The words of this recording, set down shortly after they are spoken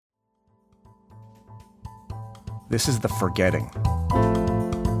This is The Forgetting.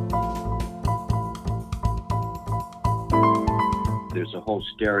 There's a whole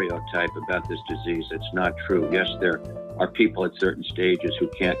stereotype about this disease. It's not true. Yes, there are people at certain stages who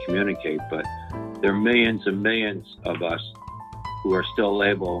can't communicate, but there are millions and millions of us who are still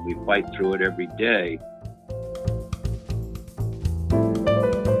able, and we fight through it every day.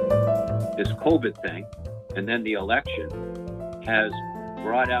 This COVID thing, and then the election, has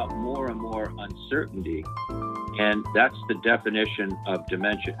brought out more and more uncertainty, and that's the definition of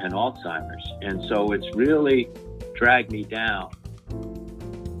dementia and Alzheimer's. And so it's really dragged me down.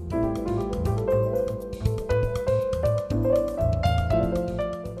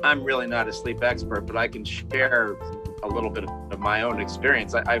 I'm really not a sleep expert, but I can share a little bit of my own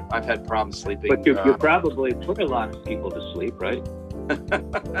experience. I've had problems sleeping. But you probably put a lot of people to sleep, right?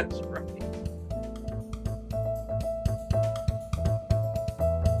 That's right.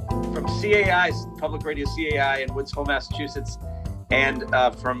 From CAI, Public Radio CAI in Woods Hole, Massachusetts, and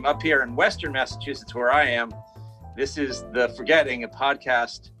from up here in Western Massachusetts, where I am, this is The Forgetting, a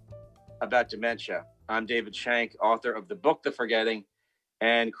podcast about dementia. I'm David Shank, author of the book The Forgetting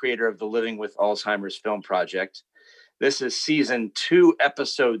and creator of the Living with Alzheimer's film project. This is season 2,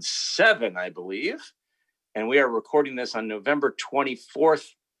 episode 7, I believe. And we are recording this on November 24th,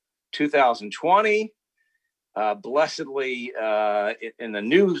 2020. Blessedly in the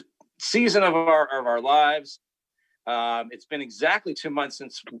new season of our lives. It's been exactly 2 months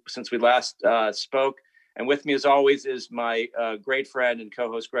since we last spoke. And with me, as always, is my great friend and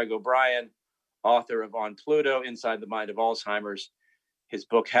co-host Greg O'Brien, author of On Pluto, Inside the Mind of Alzheimer's. His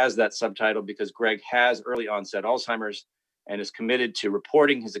book has that subtitle because Greg has early onset Alzheimer's and is committed to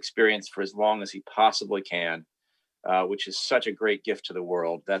reporting his experience for as long as he possibly can, which is such a great gift to the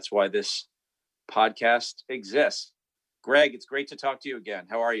world. That's why this podcast exists. Greg, it's great to talk to you again.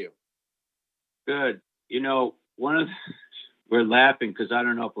 How are you? Good. You know, we're laughing because I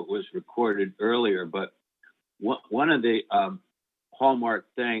don't know if it was recorded earlier, but one of the hallmark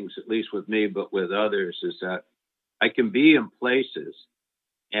things, at least with me, but with others, is that I can be in places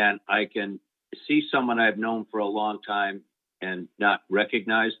and I can see someone I've known for a long time and not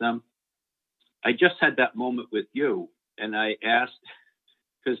recognize them. I just had that moment with you, and I asked,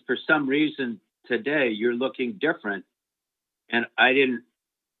 because for some reason today you're looking different, and I didn't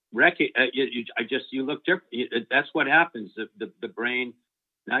recognize you look different. That's what happens. The brain,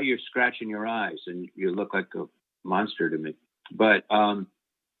 now you're scratching your eyes and you look like a monster to me, but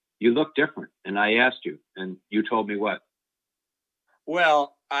you look different. And I asked you, and you told me what?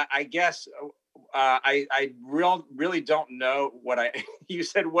 Well, I guess I really don't know what you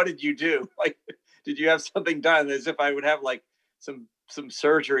said. What did you do? Like, did you have something done? As if I would have like some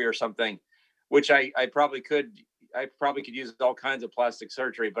surgery or something, which I probably could. I probably could use all kinds of plastic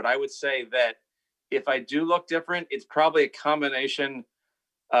surgery, but I would say that if I do look different, it's probably a combination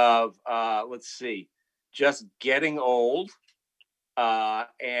of, just getting old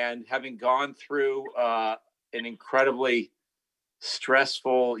and having gone through an incredibly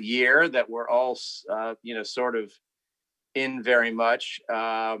stressful year that we're all, sort of in very much.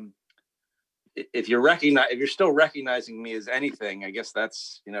 If you're still recognizing me as anything, I guess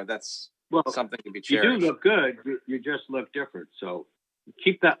that's something to be cherished. You do look good. You just look different. So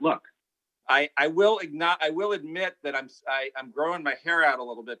keep that look. I will admit that I'm growing my hair out a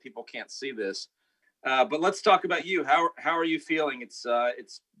little bit. People can't see this, but let's talk about you. How are you feeling? It's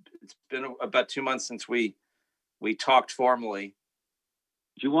been about 2 months since we talked formally.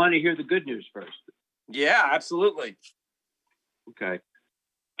 Do you want to hear the good news first? Yeah, absolutely. Okay.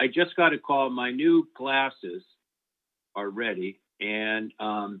 I just got a call. My new glasses are ready, and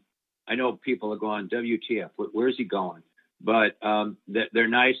I know people are going, WTF, where's he going? But they're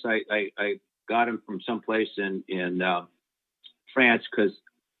nice. I got them from someplace in France because,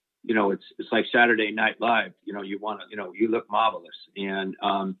 it's like Saturday Night Live. You look marvelous. And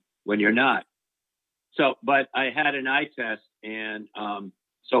when you're not. So, but I had an eye test, and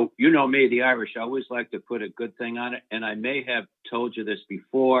so you know me, the Irish, I always like to put a good thing on it. And I may have told you this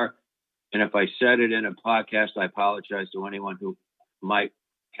before, and if I said it in a podcast, I apologize to anyone who might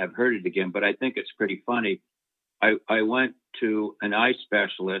have heard it again, but I think it's pretty funny. I went to an eye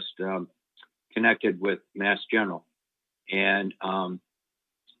specialist connected with Mass General, and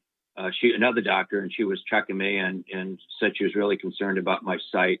another doctor, and she was checking me and said she was really concerned about my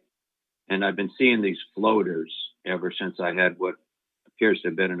sight. And I've been seeing these floaters ever since I had what appears to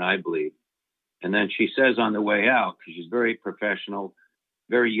have been an eye bleed. And then she says on the way out, because she's very professional,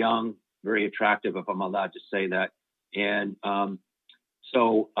 very young, very attractive, if I'm allowed to say that. And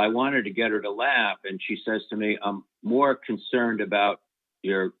so I wanted to get her to laugh. And she says to me, I'm more concerned about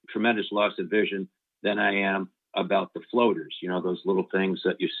your tremendous loss of vision than I am about the floaters, those little things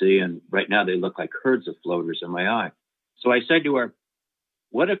that you see. And right now they look like herds of floaters in my eye. So I said to her,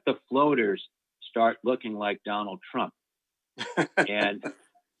 what if the floaters start looking like Donald Trump? and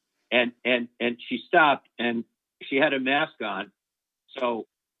she stopped, and she had a mask on. So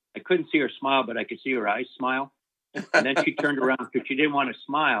I couldn't see her smile, but I could see her eyes smile. And then she turned around because she didn't want to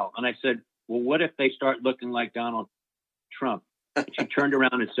smile. And I said, well, what if they start looking like Donald Trump? And she turned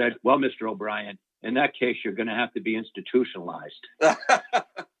around and said, well, Mr. O'Brien, in that case, you're going to have to be institutionalized.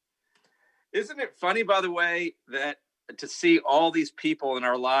 Isn't it funny, by the way, that to see all these people in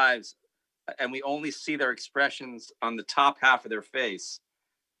our lives and we only see their expressions on the top half of their face?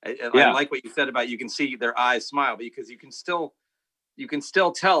 I like what you said about you can see their eyes smile, because you can still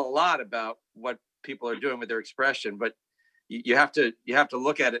tell a lot about what people are doing with their expression, but you have to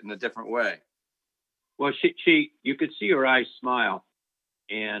look at it in a different way. Well, you could see her eyes smile,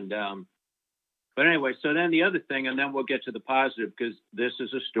 and but anyway. So then the other thing, and then we'll get to the positive, because this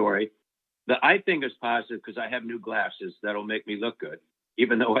is a story that I think is positive because I have new glasses that'll make me look good,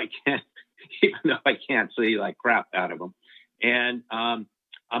 even though I can't see like crap out of them. And on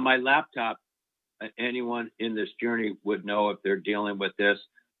my laptop, anyone in this journey would know if they're dealing with this.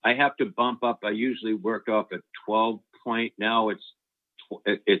 I have to bump up. I usually work off at 12 point. Now it's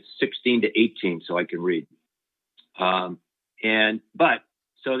 16 to 18, so I can read. But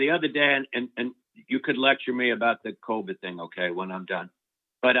so the other day, and you could lecture me about the COVID thing, okay, when I'm done.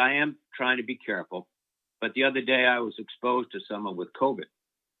 But I am trying to be careful. But the other day I was exposed to someone with COVID.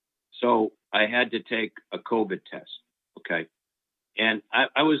 So I had to take a COVID test, okay? And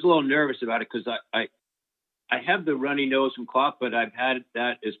I was a little nervous about it because I have the runny nose and cough, but I've had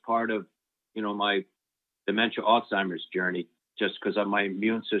that as part of, my dementia Alzheimer's journey, just because of my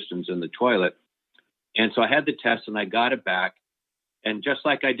immune system's in the toilet. And so I had the test and I got it back. And just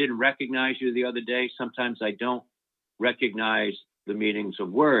like I didn't recognize you the other day, sometimes I don't recognize the meanings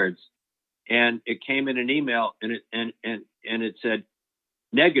of words. And it came in an email and it said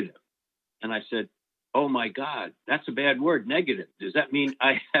negative. And I said, oh my God, that's a bad word, negative. Does that mean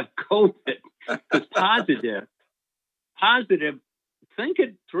I have COVID? Because positive, think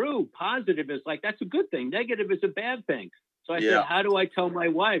it through. Positive is like, that's a good thing. Negative is a bad thing. So I said, how do I tell my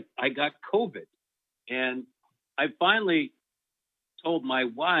wife I got COVID? And I finally told my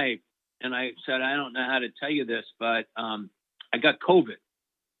wife, and I said, I don't know how to tell you this, but I got COVID.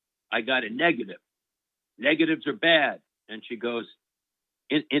 I got a negative. Negatives are bad. And she goes,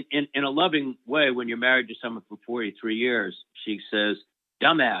 in a loving way, when you're married to someone for 43 years, she says,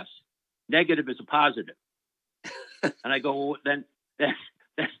 dumbass, negative is a positive. And I go, well, then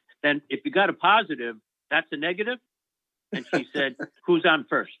if you got a positive, that's a negative? And she said, who's on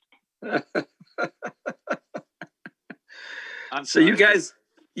first? So you guys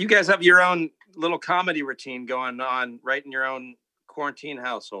have your own little comedy routine going on right in your own quarantine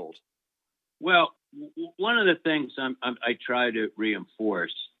household. Well, one of the things I try to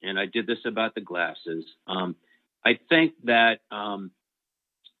reinforce, and I did this about the glasses, I think that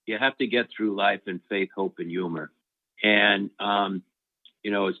you have to get through life in faith, hope, and humor. And,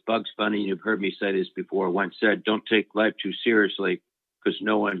 as Bugs Bunny, you've heard me say this before, once said, don't take life too seriously because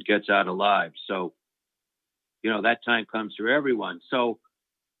no one gets out alive. So, that time comes for everyone. So,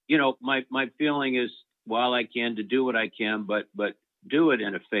 my feeling is, while I can, to do what I can, but do it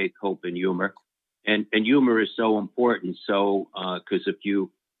in a faith, hope, and humor. And humor is so important. So, because if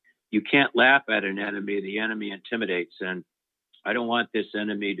you can't laugh at an enemy, the enemy intimidates. And I don't want this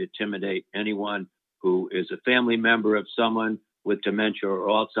enemy to intimidate anyone who is a family member of someone with dementia or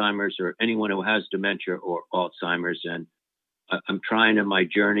Alzheimer's, or anyone who has dementia or Alzheimer's. And I'm trying in my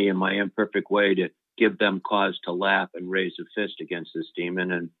journey, in my imperfect way, to give them cause to laugh and raise a fist against this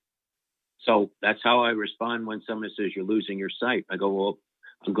demon. And so that's how I respond when someone says you're losing your sight. I go, well,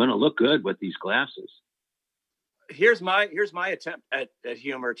 I'm going to look good with these glasses. Here's my attempt at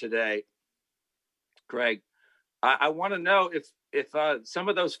humor today, Greg. I want to know if some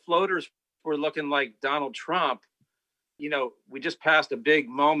of those floaters were looking like Donald Trump. We just passed a big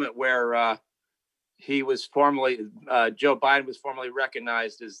moment where he was Joe Biden was formally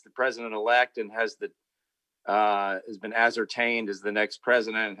recognized as the president-elect and has been ascertained as the next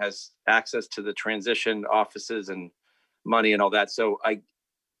president and has access to the transition offices and money and all that. So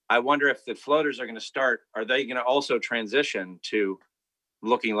I wonder if the floaters are going to start. Are they going to also transition to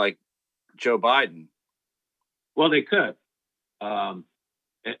looking like Joe Biden? Well, they could.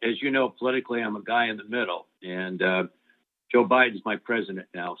 As you know, politically, I'm a guy in the middle, and Joe Biden's my president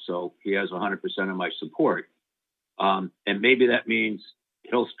now, so he has 100% of my support. And maybe that means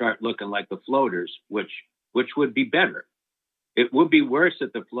he'll start looking like the floaters, which would be better. It would be worse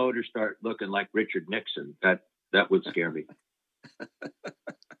if the floaters start looking like Richard Nixon. That That would scare me.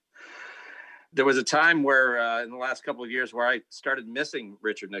 There was a time where, in the last couple of years, where I started missing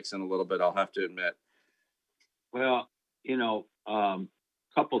Richard Nixon a little bit, I'll have to admit. Well,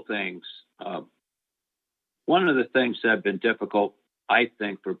 couple things. One of the things that have been difficult, I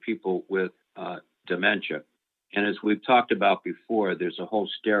think, for people with dementia, and as we've talked about before, there's a whole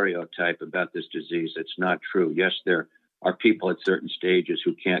stereotype about this disease. It's not true. Yes, there are people at certain stages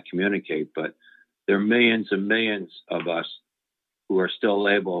who can't communicate, but there are millions and millions of us who are still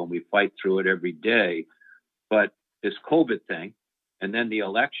able, and we fight through it every day. But this COVID thing, and then the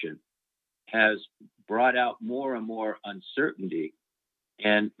election, has brought out more and more uncertainty.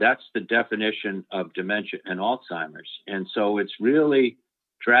 And that's the definition of dementia and Alzheimer's. And so it's really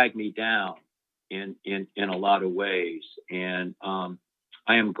dragged me down in a lot of ways. And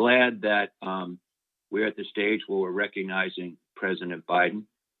I am glad that we're at the stage where we're recognizing President Biden.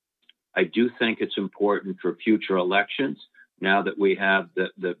 I do think it's important for future elections, now that we have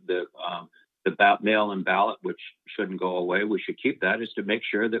the mail-in ballot, which shouldn't go away. We should keep that, is to make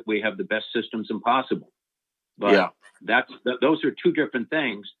sure that we have the best systems possible. But those are two different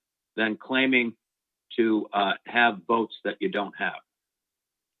things than claiming to have votes that you don't have.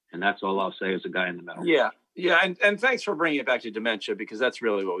 And that's all I'll say as a guy in the middle. Yeah. And thanks for bringing it back to dementia, because that's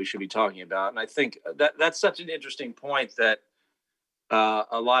really what we should be talking about. And I think that's such an interesting point, that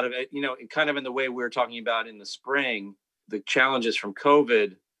a lot of it, kind of in the way we were talking about in the spring, the challenges from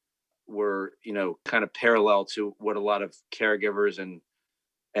COVID were, kind of parallel to what a lot of caregivers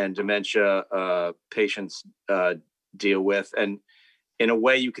and dementia patients deal with. And in a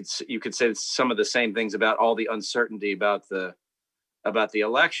way, you could say some of the same things about all the uncertainty about the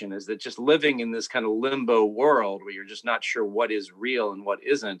election, is that just living in this kind of limbo world where you're just not sure what is real and what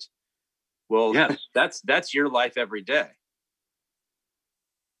isn't. Well, yes. that's your life every day.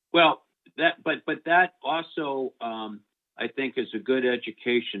 Well, but that also, I think, is a good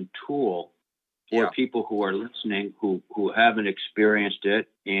education tool for people who are listening, who haven't experienced it.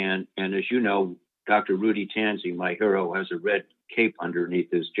 And as you know, Dr. Rudy Tanzi, my hero, has a red cape underneath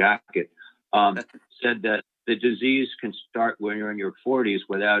his jacket, said that the disease can start when you're in your 40s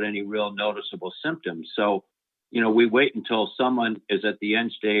without any real noticeable symptoms. So, we wait until someone is at the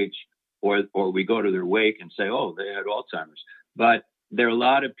end stage, or we go to their wake and say, oh, they had Alzheimer's. But there are a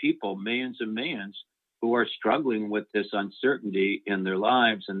lot of people, millions and millions, who are struggling with this uncertainty in their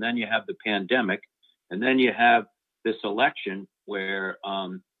lives. And then you have the pandemic, and then you have this election where,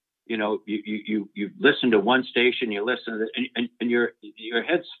 you listen to one station, you listen to and your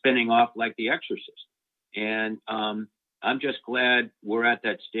head's spinning off like The Exorcist. And I'm just glad we're at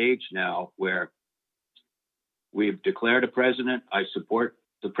that stage now where we've declared a president. I support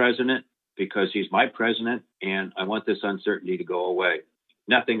the president because he's my president, and I want this uncertainty to go away.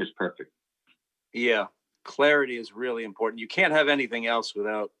 Nothing is perfect. Yeah, clarity is really important. You can't have anything else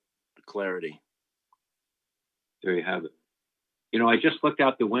without clarity. There you have it. I just looked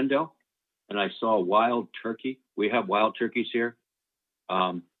out the window and I saw a wild turkey. We have wild turkeys here.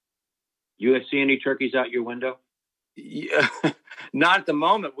 You see any turkeys out your window? Yeah, not at the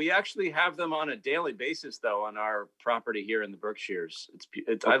moment. We actually have them on a daily basis, though, on our property here in the Berkshires.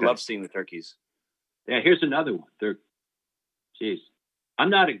 Okay. I love seeing the turkeys. Yeah, here's another one. I'm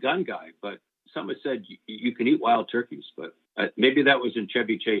not a gun guy, but someone said you can eat wild turkeys, but maybe that was in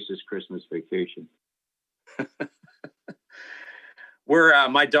Chevy Chase's Christmas Vacation.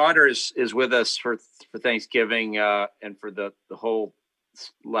 My daughter is with us for Thanksgiving and for the whole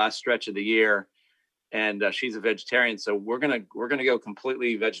last stretch of the year, and she's a vegetarian, so we're gonna go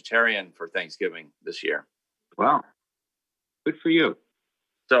completely vegetarian for Thanksgiving this year. Wow, good for you.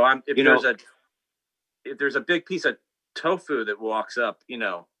 So if there's a big piece of tofu that walks up,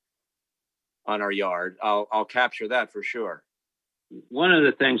 on our yard, I'll capture that for sure. One of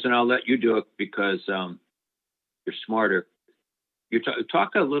the things, and I'll let you do it because you're smarter. You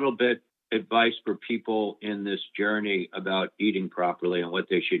talk a little bit advice for people in this journey about eating properly and what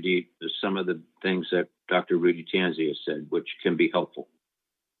they should eat. There's some of the things that Dr. Rudy Tanzi has said, which can be helpful.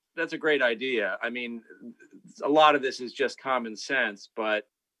 That's a great idea. I mean, a lot of this is just common sense, but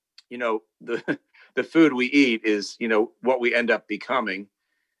the food we eat is, what we end up becoming.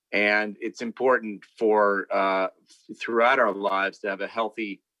 And it's important for throughout our lives to have a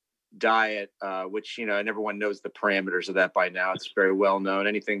healthy diet, which, and everyone knows the parameters of that by now. It's very well known.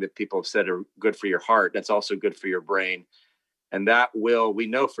 Anything that people have said are good for your heart, that's also good for your brain. And we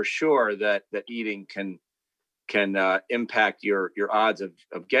know for sure that eating can impact your odds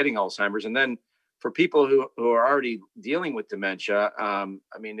of getting Alzheimer's. And then for people who are already dealing with dementia,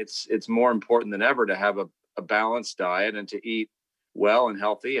 it's more important than ever to have a balanced diet and to eat well and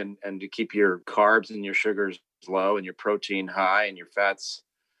healthy and to keep your carbs and your sugars low and your protein high and your fats,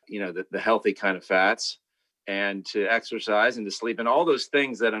 the healthy kind of fats, and to exercise and to sleep and all those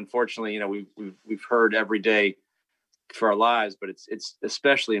things that unfortunately, we've heard every day for our lives, but it's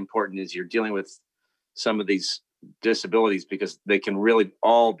especially important as you're dealing with some of these disabilities, because they can really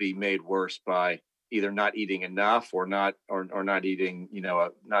all be made worse by either not eating enough or not eating,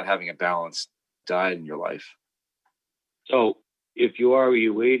 not having a balanced diet in your life. So if you are where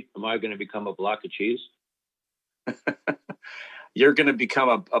you eat, am I going to become a block of cheese? You're going to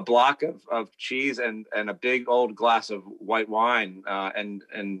become a block of cheese and a big old glass of white wine,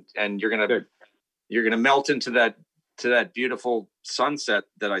 and you're going to melt into that beautiful sunset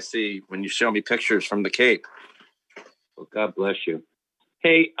that I see when you show me pictures from the Cape. Well, God bless you.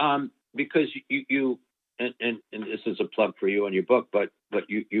 Hey, because you and this is a plug for you and your book, but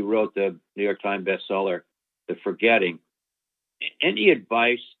you wrote the New York Times bestseller, The Forgetting. Any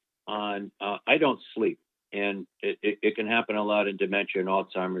advice on? I don't sleep, and it can happen a lot in dementia and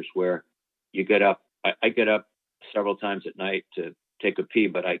Alzheimer's, where you get up. I get up several times at night to take a pee,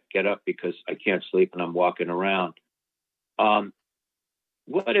 but I get up because I can't sleep and I'm walking around.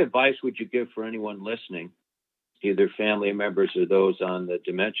 What advice would you give for anyone listening, either family members or those on the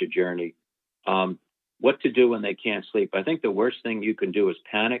dementia journey, what to do when they can't sleep? I think the worst thing you can do is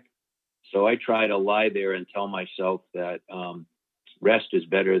panic. So I try to lie there and tell myself that rest is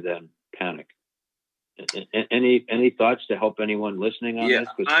better than panic. Any thoughts to help anyone listening on this?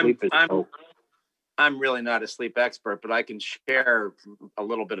 Because I'm really not a sleep expert, but I can share a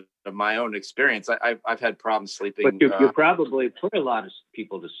little bit of my own experience. I've had problems sleeping. But you probably put a lot of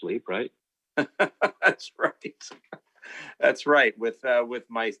people to sleep, right? That's right. That's right. With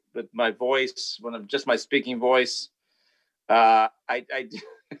my voice, when I'm just my speaking voice, I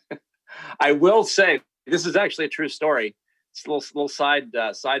I will say this is actually a true story. It's a little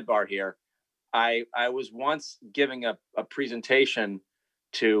sidebar here. I was once giving a presentation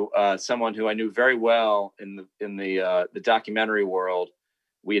to someone who I knew very well in the documentary world.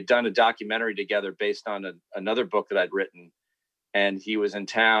 We had done a documentary together based on another book that I'd written, and he was in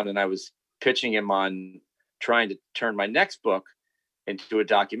town, and I was pitching him on trying to turn my next book into a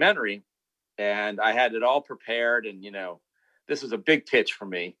documentary. And I had it all prepared, and this was a big pitch for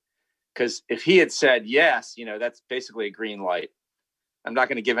me, because if he had said yes, that's basically a green light. I'm not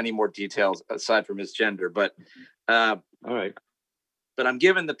going to give any more details aside from his gender, but all right. But I'm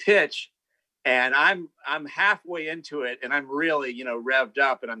given the pitch, and I'm halfway into it, and I'm really revved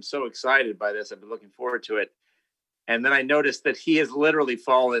up, and I'm so excited by this. I've been looking forward to it, and then I noticed that he has literally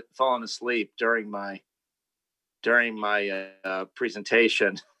fallen asleep during my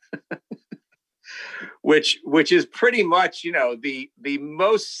presentation, which is pretty much the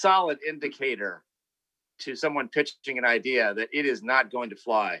most solid indicator to someone pitching an idea that it is not going to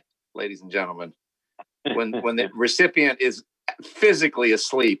fly, ladies and gentlemen, when the recipient is physically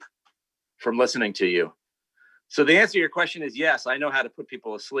asleep from listening to you. So the answer to your question is yes, I know how to put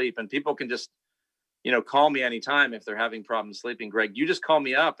people asleep, and people can just, call me anytime if they're having problems sleeping. Greg, you just call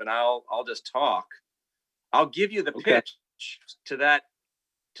me up and I'll just talk. I'll give you the pitch to that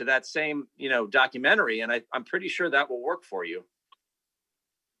same, documentary. And I'm pretty sure that will work for you.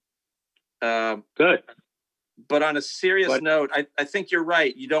 Good. But on a serious note, I think you're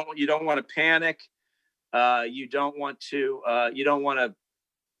right. You don't want to panic. You don't want to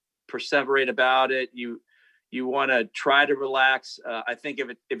perseverate about it. You want to try to relax. I think if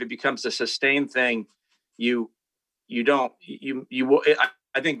it becomes a sustained thing, I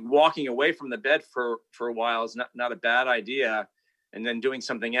think walking away from the bed for a while is not a bad idea, and then doing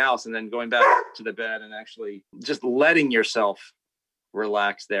something else, and then going back to the bed and actually just letting yourself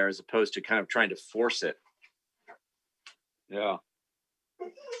relax there, as opposed to kind of trying to force it. Yeah.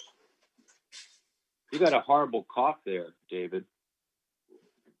 You got a horrible cough there, David.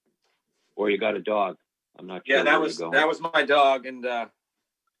 Or you got a dog. I'm not sure. Yeah, that was my dog, and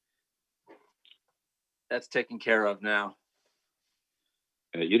that's taken care of now.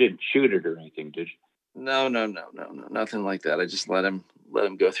 You didn't shoot it or anything, did you? No, nothing like that. I just let him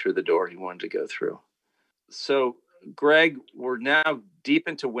go through the door he wanted to go through. So, Greg, we're now deep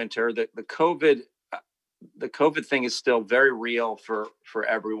into winter. The COVID thing is still very real for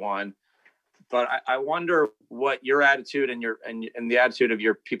everyone. But I wonder what your attitude and the attitude of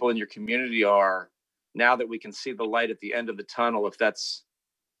your people in your community are now that we can see the light at the end of the tunnel. If that's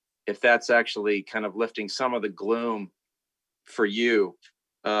actually kind of lifting some of the gloom for you,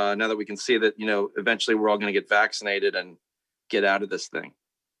 now that we can see that eventually we're all going to get vaccinated and get out of this thing.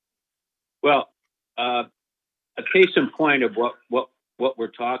 Well, a case in point of what we're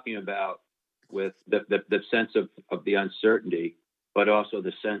talking about with the sense of the uncertainty, but also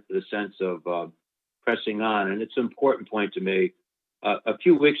the sense of pressing on. And it's an important point to me. A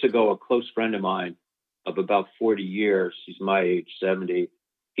few weeks ago, a close friend of mine of about 40 years, he's my age, 70,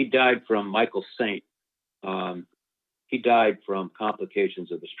 he died from Michael Saint. He died from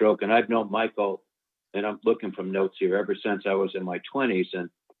complications of the stroke. And I've known Michael, and I'm looking from notes here, ever since I was in my 20s. And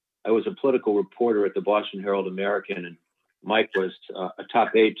I was a political reporter at the Boston Herald American, and Mike was a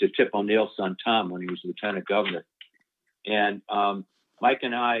top aide to Tip O'Neill's son, Tom, when he was lieutenant governor. And Mike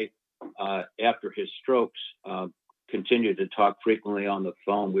and I, after his strokes, continued to talk frequently on the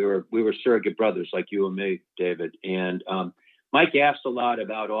phone. We were surrogate brothers like you and me, David. And Mike asked a lot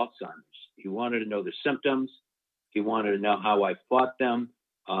about Alzheimer's. He wanted to know the symptoms. He wanted to know how I fought them.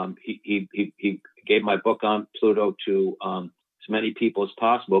 He gave my book on Pluto to as many people as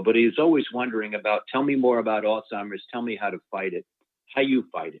possible, but he was always wondering about, tell me more about Alzheimer's. Tell me how to fight it, how you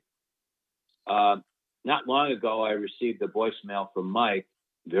fight it. Not long ago, I received a voicemail from Mike,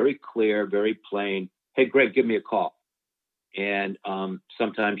 very clear, very plain. Hey, Greg, give me a call. And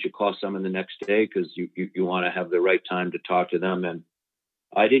sometimes you call someone the next day because you want to have the right time to talk to them. And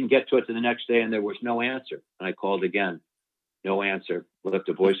I didn't get to it to the next day, and there was no answer. And I called again, no answer, left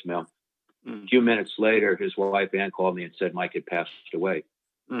a voicemail. A few minutes later, his wife, Ann, called me and said Mike had passed away.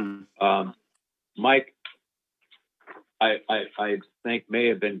 Mike, I think, may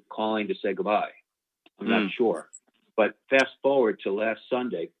have been calling to say goodbye. I'm not sure. But fast forward to last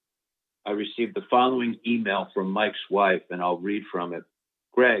Sunday, I received the following email from Mike's wife, and I'll read from it.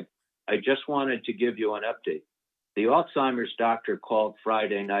 Greg, I just wanted to give you an update. The Alzheimer's doctor called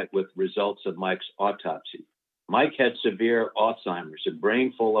Friday night with results of Mike's autopsy. Mike had severe Alzheimer's, a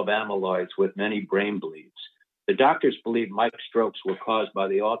brain full of amyloids with many brain bleeds. The doctors believe Mike's strokes were caused by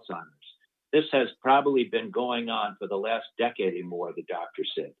the Alzheimer's. This has probably been going on for the last decade or more, the doctor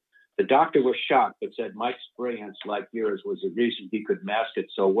said. The doctor was shocked, but said Mike's brilliance, like yours, was the reason he could mask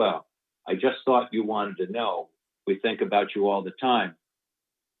it so well. I just thought you wanted to know. We think about you all the time.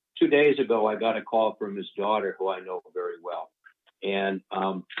 2 days ago, I got a call from his daughter, who I know very well. And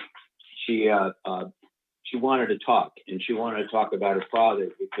she wanted to talk, and she wanted to talk about her father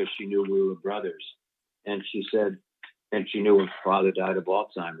because she knew we were brothers. And she said, and she knew her father died of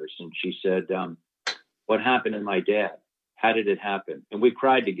Alzheimer's. And she said, what happened to my dad? How did it happen? And we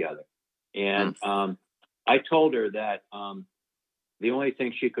cried together. And I told her that the only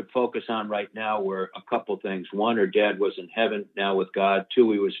thing she could focus on right now were a couple things. One, her dad was in heaven now with God.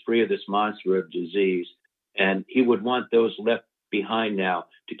 Two, he was free of this monster of disease. And he would want those left behind now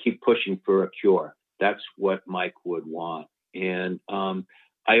to keep pushing for a cure. That's what Mike would want. And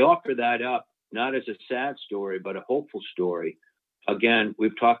I offer that up, not as a sad story, but a hopeful story. Again,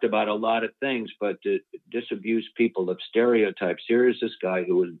 we've talked about a lot of things, but to disabuse people of stereotypes. Here is this guy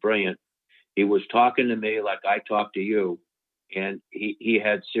who was brilliant. He was talking to me like I talk to you. And he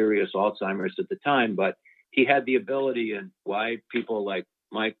had serious Alzheimer's at the time, but he had the ability, and why people like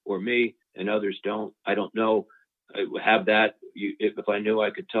Mike or me and others don't, I don't know, have that. If I knew,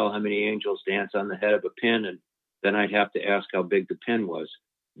 I could tell how many angels dance on the head of a pin, and then I'd have to ask how big the pin was.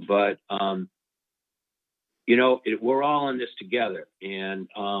 But, we're all in this together. And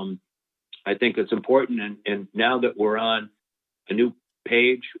I think it's important. And now that we're on a new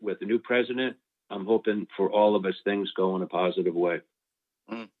page with a new president, I'm hoping for all of us things go in a positive way.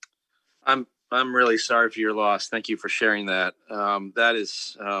 I'm really sorry for your loss. Thank you for sharing that.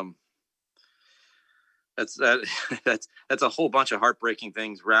 That's a whole bunch of heartbreaking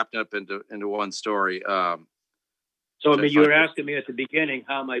things wrapped up into one story. So, I mean, you were asking me at the beginning,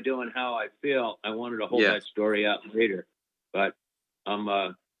 how am I doing, how I feel. I wanted to hold that story out later, but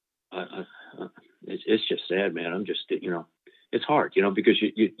it's just sad, man. I'm just, it's hard, because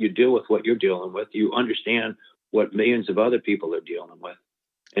you deal with what you're dealing with. You understand what millions of other people are dealing with.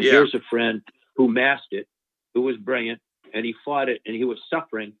 And here's a friend who masked it, who was brilliant, and he fought it, and he was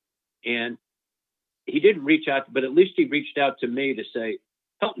suffering. And he didn't reach out, but at least he reached out to me to say,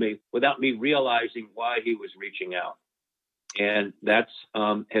 help me, without me realizing why he was reaching out. And that's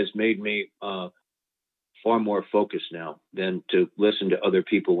has made me far more focused now than to listen to other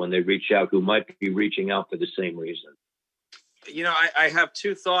people when they reach out who might be reaching out for the same reason. I have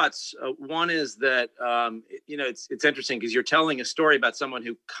two thoughts. One is that, it's interesting because you're telling a story about someone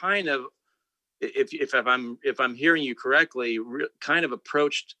who kind of, if I'm hearing you correctly, kind of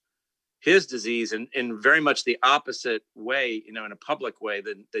approached his disease in very much the opposite way, in a public way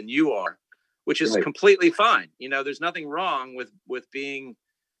than you are, which is completely fine. There's nothing wrong with being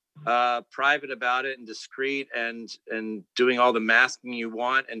private about it and discreet and doing all the masking you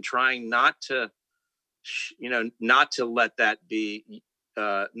want and trying not to let that be,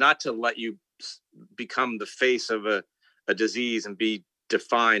 not to let you become the face of a disease and be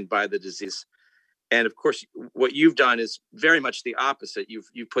defined by the disease. And of course, what you've done is very much the opposite.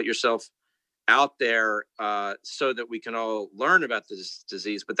 You've put yourself out there so that we can all learn about this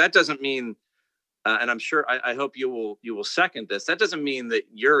disease. But that doesn't mean, and I'm sure I hope you will second this. That doesn't mean that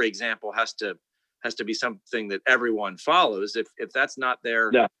your example has to be something that everyone follows. If that's not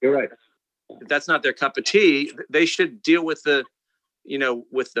their, no, you're right. If that's not their cup of tea, they should deal with the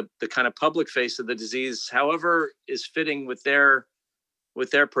kind of public face of the disease, however is fitting with their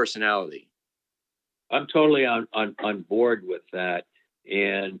personality. I'm totally on board with that.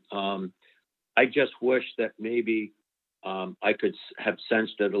 And I just wish that maybe I could have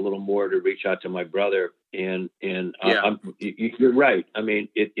sensed it a little more to reach out to my brother. And you're right. I mean,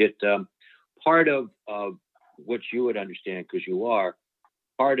 it part of what you would understand, because you are,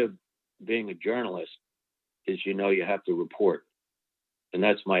 part of being a journalist is, you have to report. And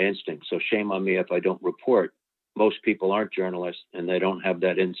that's my instinct. So shame on me if I don't report. Most people aren't journalists and they don't have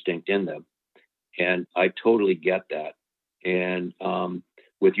that instinct in them. And I totally get that. And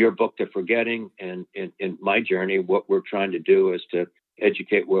with your book, The Forgetting, and in my journey, what we're trying to do is to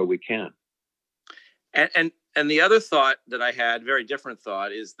educate where we can. And the other thought that I had, very different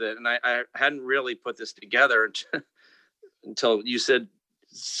thought, is that, and I hadn't really put this together until you said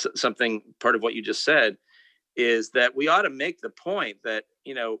something, part of what you just said, is that we ought to make the point that,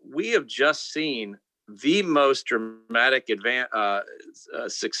 we have just seen the most dramatic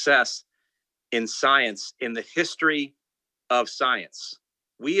success in science in the history of science.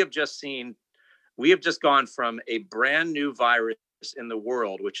 We have just gone from a brand new virus in the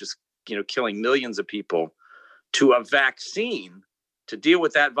world, which is, killing millions of people, to a vaccine to deal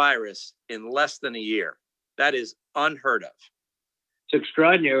with that virus in less than a year. That is unheard of. It's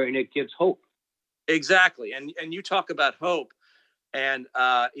extraordinary, and it gives hope. Exactly. And you talk about hope. And,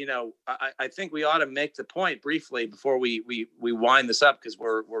 I think we ought to make the point briefly before we wind this up, because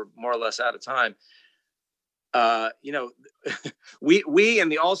we're more or less out of time. We in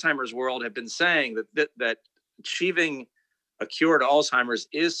the Alzheimer's world have been saying that achieving a cure to Alzheimer's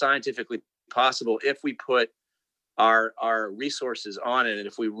is scientifically possible if we put our resources on it, and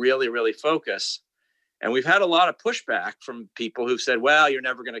if we really, really focus. And we've had a lot of pushback from people who've said, well,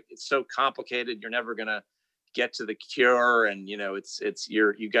 it's so complicated, you're never going to get to the cure. And,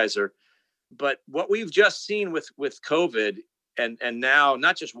 you guys are, but what we've just seen with COVID, and now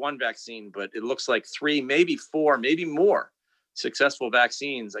not just one vaccine, but it looks like 3, maybe 4, maybe more successful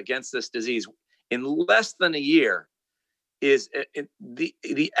vaccines against this disease in less than a year, is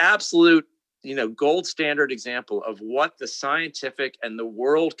the absolute, gold standard example of what the scientific and the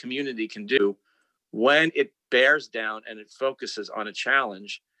world community can do when it bears down and it focuses on a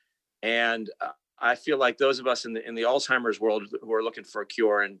challenge. And I feel like those of us in the Alzheimer's world who are looking for a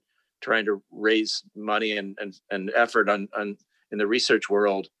cure and trying to raise money and effort on in the research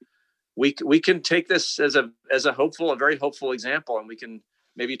world, we can take this as a very hopeful example, and we can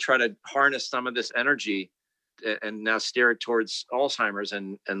maybe try to harness some of this energy and now steer it towards Alzheimer's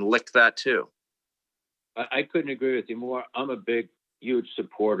and lick that too. I couldn't agree with you more. I'm a huge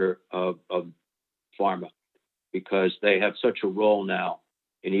supporter of pharma, because they have such a role now,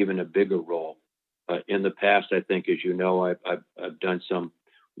 and even a bigger role. In the past, I think, as you know, I've done some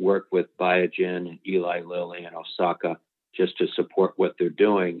work with Biogen and Eli Lilly and Osaka just to support what they're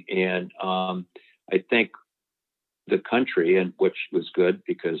doing. And I think the country, and which was good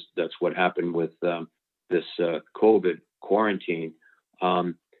because that's what happened with this COVID quarantine,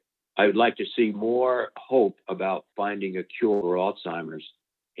 I would like to see more hope about finding a cure for Alzheimer's,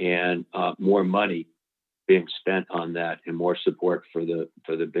 and more money being spent on that, and more support for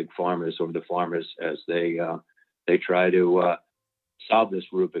the big farmers, or the farmers, as they try to solve this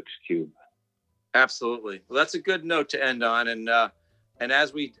Rubik's Cube. Absolutely. Well, that's a good note to end on. And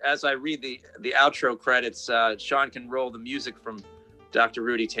as I read the outro credits, Sean can roll the music from Dr.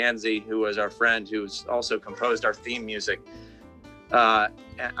 Rudy Tanzi, who was our friend, who's also composed our theme music. And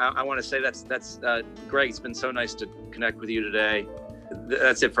I want to say that's Greg. It's been so nice to connect with you today.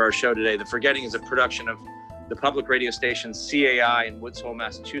 That's it for our show today. The Forgetting is a production of the public radio stations CAI in Woods Hole,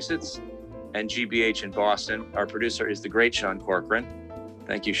 Massachusetts, and GBH in Boston. Our producer is the great Sean Corcoran.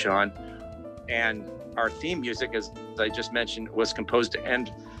 Thank you, Sean. And our theme music, as I just mentioned, was composed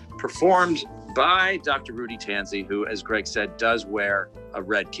and performed by Dr. Rudy Tanzi, who, as Greg said, does wear a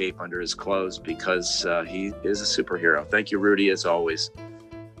red cape under his clothes because he is a superhero. Thank you, Rudy, as always.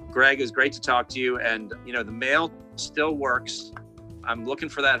 Greg, it's great to talk to you. And, the mail still works. I'm looking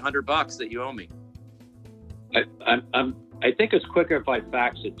for that $100 that you owe me. I think it's quicker if I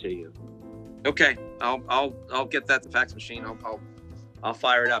fax it to you. Okay, I'll get that fax machine. I'll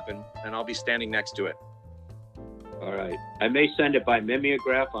fire it up, and I'll be standing next to it. All right. I may send it by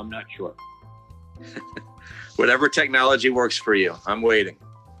mimeograph. I'm not sure. Whatever technology works for you. I'm waiting.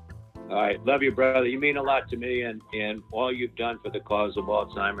 All right. Love you, brother. You mean a lot to me and all you've done for the cause of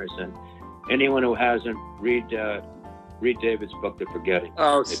Alzheimer's. And anyone who hasn't, read David's book, The Forgetting.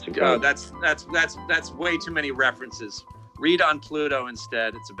 That's way too many references. Read On Pluto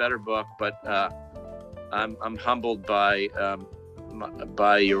instead. It's a better book, but I'm humbled by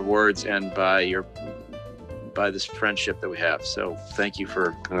your words and by this friendship that we have. So thank you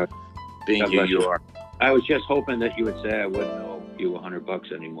for being who you are. I was just hoping that you would say I wouldn't owe you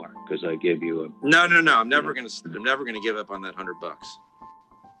 $100 anymore because I gave you a. No. I'm never gonna give up on that $100.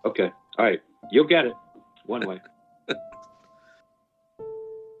 Okay. All right. You'll get it one way.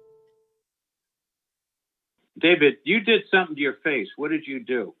 David, you did something to your face. What did you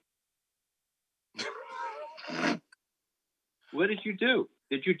do? What did you do?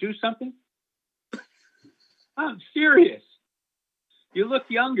 Did you do something? I'm serious. You look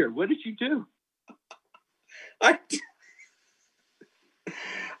younger. What did you do?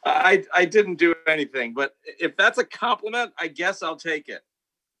 I didn't do anything, but if that's a compliment, I guess I'll take it.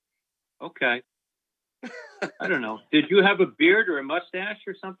 Okay. I don't know. Did you have a beard or a mustache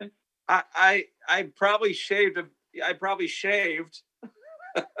or something? I probably shaved. I probably shaved.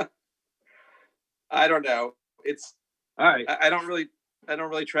 I don't know. It's all right. I don't really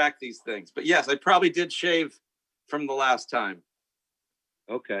track these things, but yes, I probably did shave from the last time.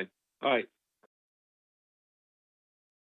 Okay. All right.